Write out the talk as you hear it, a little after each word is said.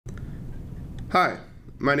Hi,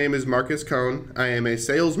 my name is Marcus Cohn. I am a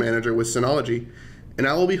sales manager with Synology, and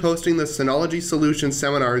I will be hosting the Synology Solutions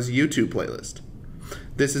Seminars YouTube playlist.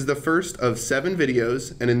 This is the first of 7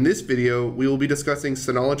 videos, and in this video, we will be discussing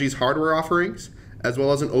Synology's hardware offerings, as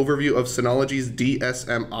well as an overview of Synology's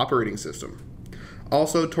DSM operating system.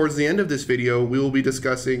 Also, towards the end of this video, we will be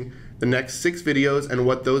discussing the next 6 videos and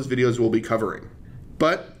what those videos will be covering.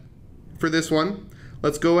 But for this one,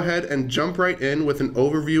 let's go ahead and jump right in with an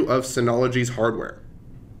overview of Synology's hardware.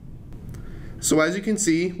 So as you can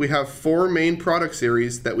see, we have 4 main product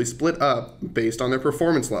series that we split up based on their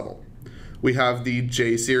performance level. We have the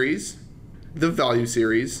J series, the Value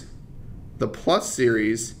series, the Plus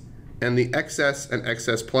series, and the XS and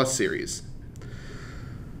XS Plus series.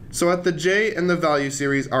 So at the J and the Value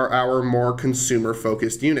series are our more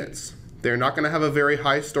consumer-focused units. They're not going to have a very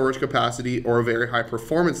high storage capacity or a very high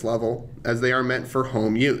performance level, as they are meant for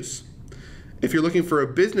home use. If you're looking for a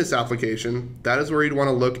business application, that is where you'd want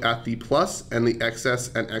to look at the Plus and the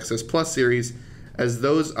XS and XS Plus series, as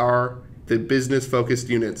those are the business-focused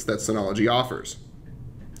units that Synology offers.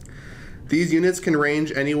 These units can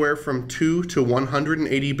range anywhere from 2 to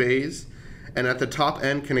 180 bays, and at the top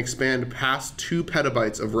end can expand past 2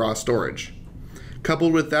 petabytes of raw storage.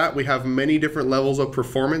 Coupled with that, we have many different levels of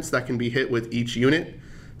performance that can be hit with each unit,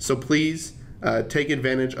 so please take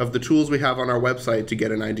advantage of the tools we have on our website to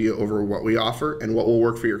get an idea over what we offer and what will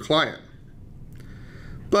work for your client.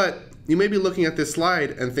 But you may be looking at this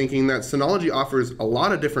slide and thinking that Synology offers a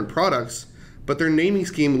lot of different products, but their naming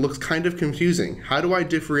scheme looks kind of confusing. How do I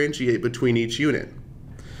differentiate between each unit?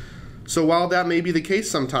 So while that may be the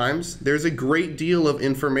case sometimes, there's a great deal of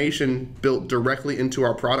information built directly into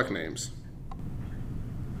our product names.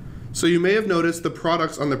 So you may have noticed the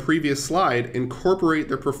products on the previous slide incorporate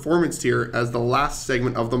their performance tier as the last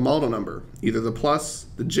segment of the model number, either the Plus,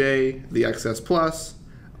 the J, the XS Plus,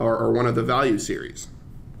 or one of the Value series.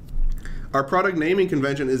 Our product naming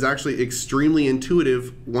convention is actually extremely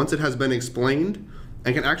intuitive once it has been explained,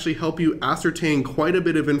 and can actually help you ascertain quite a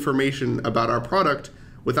bit of information about our product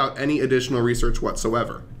without any additional research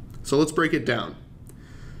whatsoever. So let's break it down.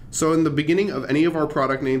 So in the beginning of any of our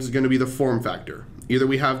product names is going to be the form factor. Either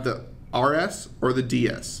we have the RS or the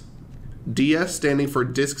DS. DS standing for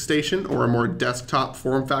DiskStation, or a more desktop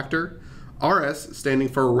form factor. RS standing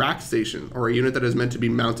for Rack Station, or a unit that is meant to be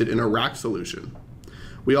mounted in a rack solution.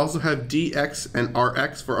 We also have DX and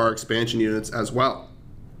RX for our expansion units as well.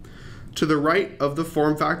 To the right of the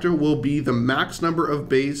form factor will be the max number of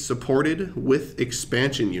bays supported with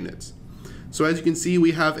expansion units. So as you can see,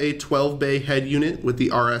 we have a 12-bay head unit with the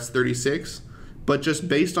RS36, but just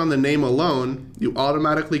based on the name alone, you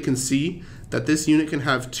automatically can see that this unit can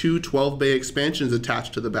have 2 12-bay expansions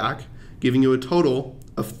attached to the back, giving you a total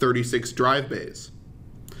of 36 drive bays.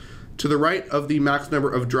 To the right of the max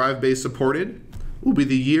number of drive bays supported will be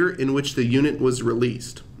the year in which the unit was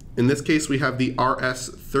released. In this case, we have the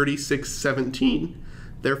RS3617,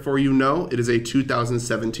 therefore you know it is a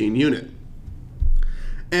 2017 unit.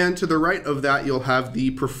 And to the right of that, you'll have the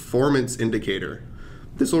performance indicator.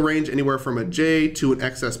 This will range anywhere from a J to an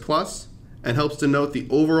XS Plus and helps denote the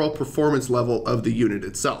overall performance level of the unit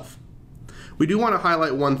itself. We do want to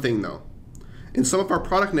highlight one thing though. In some of our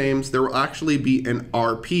product names, there will actually be an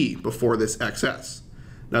RP before this XS.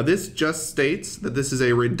 Now this just states that this is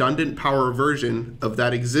a redundant power version of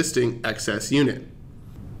that existing XS unit.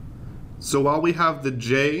 So while we have the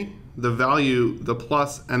J, the Value, the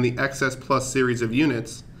Plus, and the XS Plus series of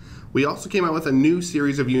units, we also came out with a new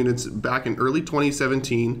series of units back in early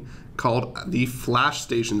 2017 called the Flash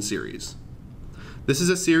Station series. This is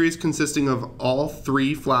a series consisting of all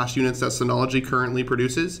 3 flash units that Synology currently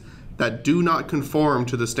produces that do not conform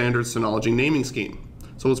to the standard Synology naming scheme.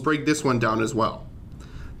 So let's break this one down as well.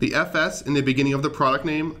 The FS in the beginning of the product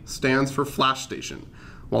name stands for Flash Station,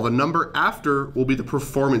 while the number after will be the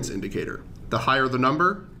performance indicator. The higher the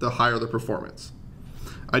number, the higher the performance.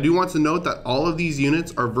 I do want to note that all of these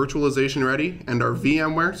units are virtualization ready and are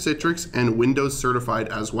VMware, Citrix, and Windows certified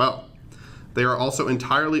as well. They are also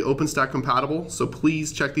entirely OpenStack compatible, so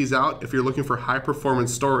please check these out if you're looking for high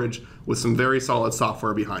performance storage with some very solid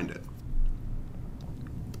software behind it.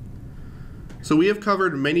 So we have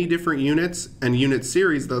covered many different units and unit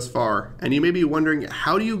series thus far, and you may be wondering,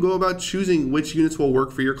 how do you go about choosing which units will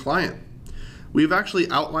work for your client? We've actually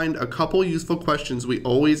outlined a couple useful questions we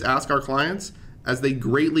always ask our clients, as they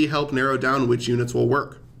greatly help narrow down which units will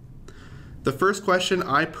work. The first question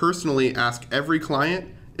I personally ask every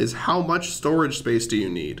client is, how much storage space do you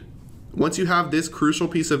need? Once you have this crucial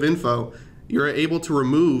piece of info, you're able to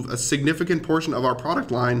remove a significant portion of our product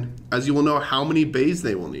line, as you will know how many bays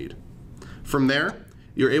they will need. From there,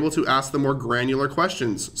 you're able to ask the more granular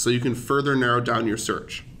questions so you can further narrow down your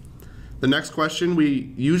search. The next question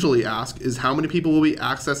we usually ask is how many people will be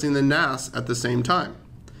accessing the NAS at the same time.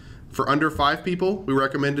 For under 5 people, we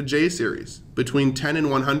recommend a J series. Between 10 and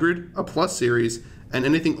 100, a Plus series, and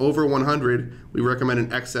anything over 100, we recommend an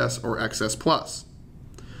XS or XS Plus.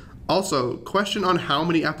 Also, question on how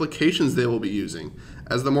many applications they will be using,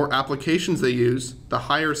 as the more applications they use, the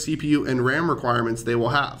higher CPU and RAM requirements they will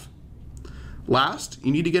have. Last,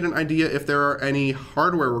 you need to get an idea if there are any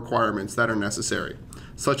hardware requirements that are necessary,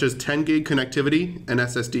 such as 10 gig connectivity and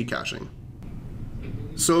SSD caching.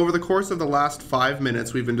 So over the course of the last 5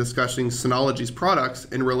 minutes, we've been discussing Synology's products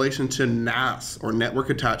in relation to NAS, or network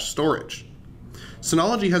attached storage.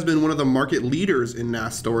 Synology has been one of the market leaders in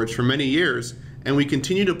NAS storage for many years, and we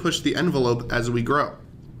continue to push the envelope as we grow.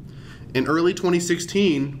 In early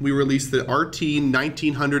 2016, we released the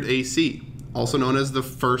RT1900AC, also known as the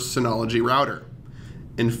first Synology router.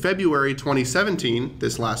 In February 2017,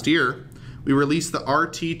 this last year, we released the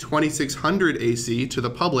RT2600AC to the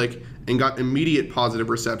public and got immediate positive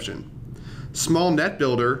reception. Small Net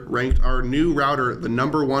Builder ranked our new router the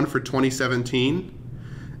 #1 for 2017,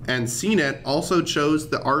 and CNET also chose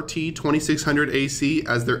the RT2600AC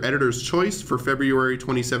as their editor's choice for February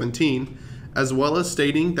 2017, as well as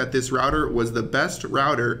stating that this router was the best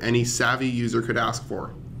router any savvy user could ask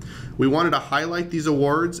for. We wanted to highlight these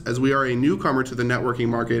awards as we are a newcomer to the networking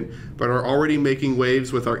market, but are already making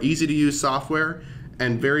waves with our easy-to-use software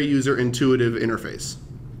and very user-intuitive interface.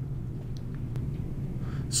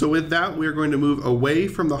 So with that, we are going to move away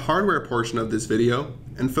from the hardware portion of this video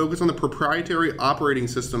and focus on the proprietary operating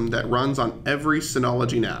system that runs on every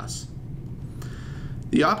Synology NAS.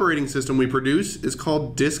 The operating system we produce is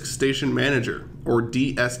called DiskStation Manager, or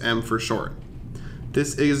DSM for short.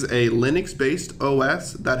 This is a Linux-based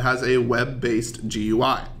OS that has a web-based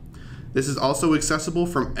GUI. This is also accessible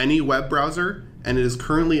from any web browser, and it is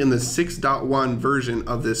currently in the 6.1 version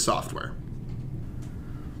of this software.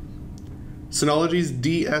 Synology's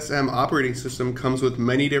DSM operating system comes with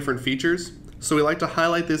many different features, so we like to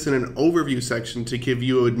highlight this in an overview section to give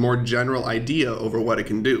you a more general idea over what it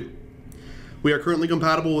can do. We are currently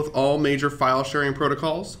compatible with all major file sharing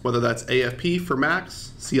protocols, whether that's AFP for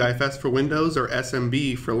Macs, CIFS for Windows, or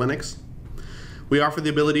SMB for Linux. We offer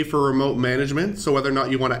the ability for remote management, so whether or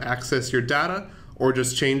not you want to access your data or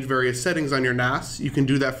just change various settings on your NAS, you can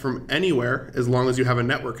do that from anywhere as long as you have a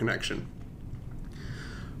network connection.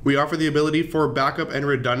 We offer the ability for backup and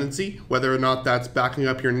redundancy, whether or not that's backing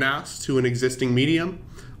up your NAS to an existing medium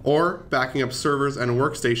or backing up servers and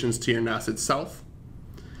workstations to your NAS itself.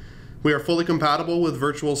 We are fully compatible with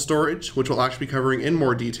virtual storage, which we'll actually be covering in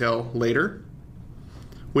more detail later.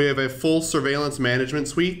 We have a full surveillance management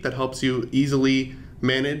suite that helps you easily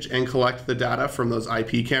manage and collect the data from those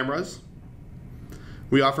IP cameras.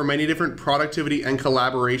 We offer many different productivity and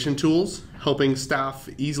collaboration tools, helping staff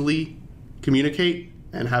easily communicate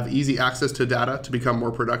and have easy access to data to become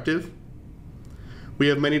more productive. We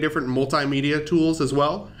have many different multimedia tools as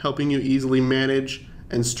well, helping you easily manage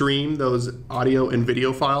and stream those audio and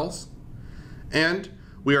video files. And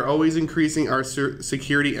we are always increasing our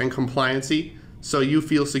security and compliancy so you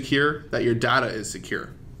feel secure that your data is secure.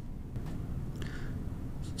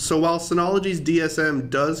 So while Synology's DSM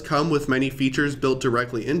does come with many features built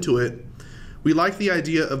directly into it, we like the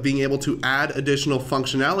idea of being able to add additional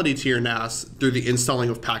functionality to your NAS through the installing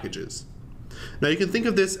of packages. Now you can think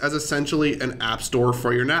of this as essentially an app store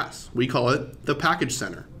for your NAS. We call it the Package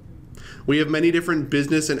Center. We have many different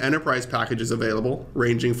business and enterprise packages available,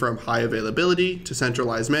 ranging from high availability to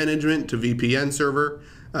centralized management to VPN server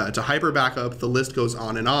to hyper backup. The list goes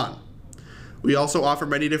on and on. We also offer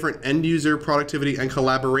many different end user productivity and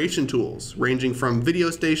collaboration tools, ranging from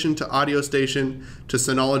Video Station to Audio Station to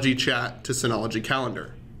Synology Chat to Synology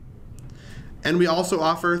Calendar. And we also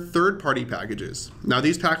offer third-party packages. Now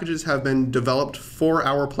these packages have been developed for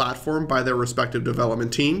our platform by their respective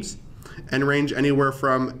development teams and range anywhere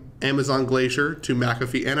from Amazon Glacier to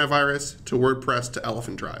McAfee Antivirus to WordPress to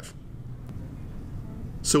Elephant Drive.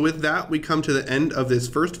 So with that, we come to the end of this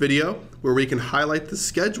first video where we can highlight the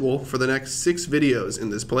schedule for the next 6 videos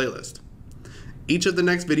in this playlist. Each of the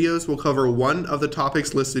next videos will cover one of the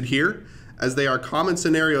topics listed here, as they are common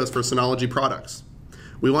scenarios for Synology products.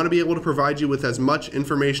 We want to be able to provide you with as much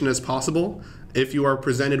information as possible if you are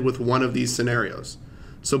presented with one of these scenarios.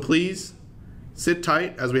 So please sit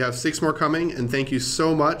tight as we have 6 more coming, and thank you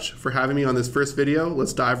so much for having me on this first video.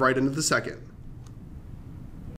 Let's dive right into the second.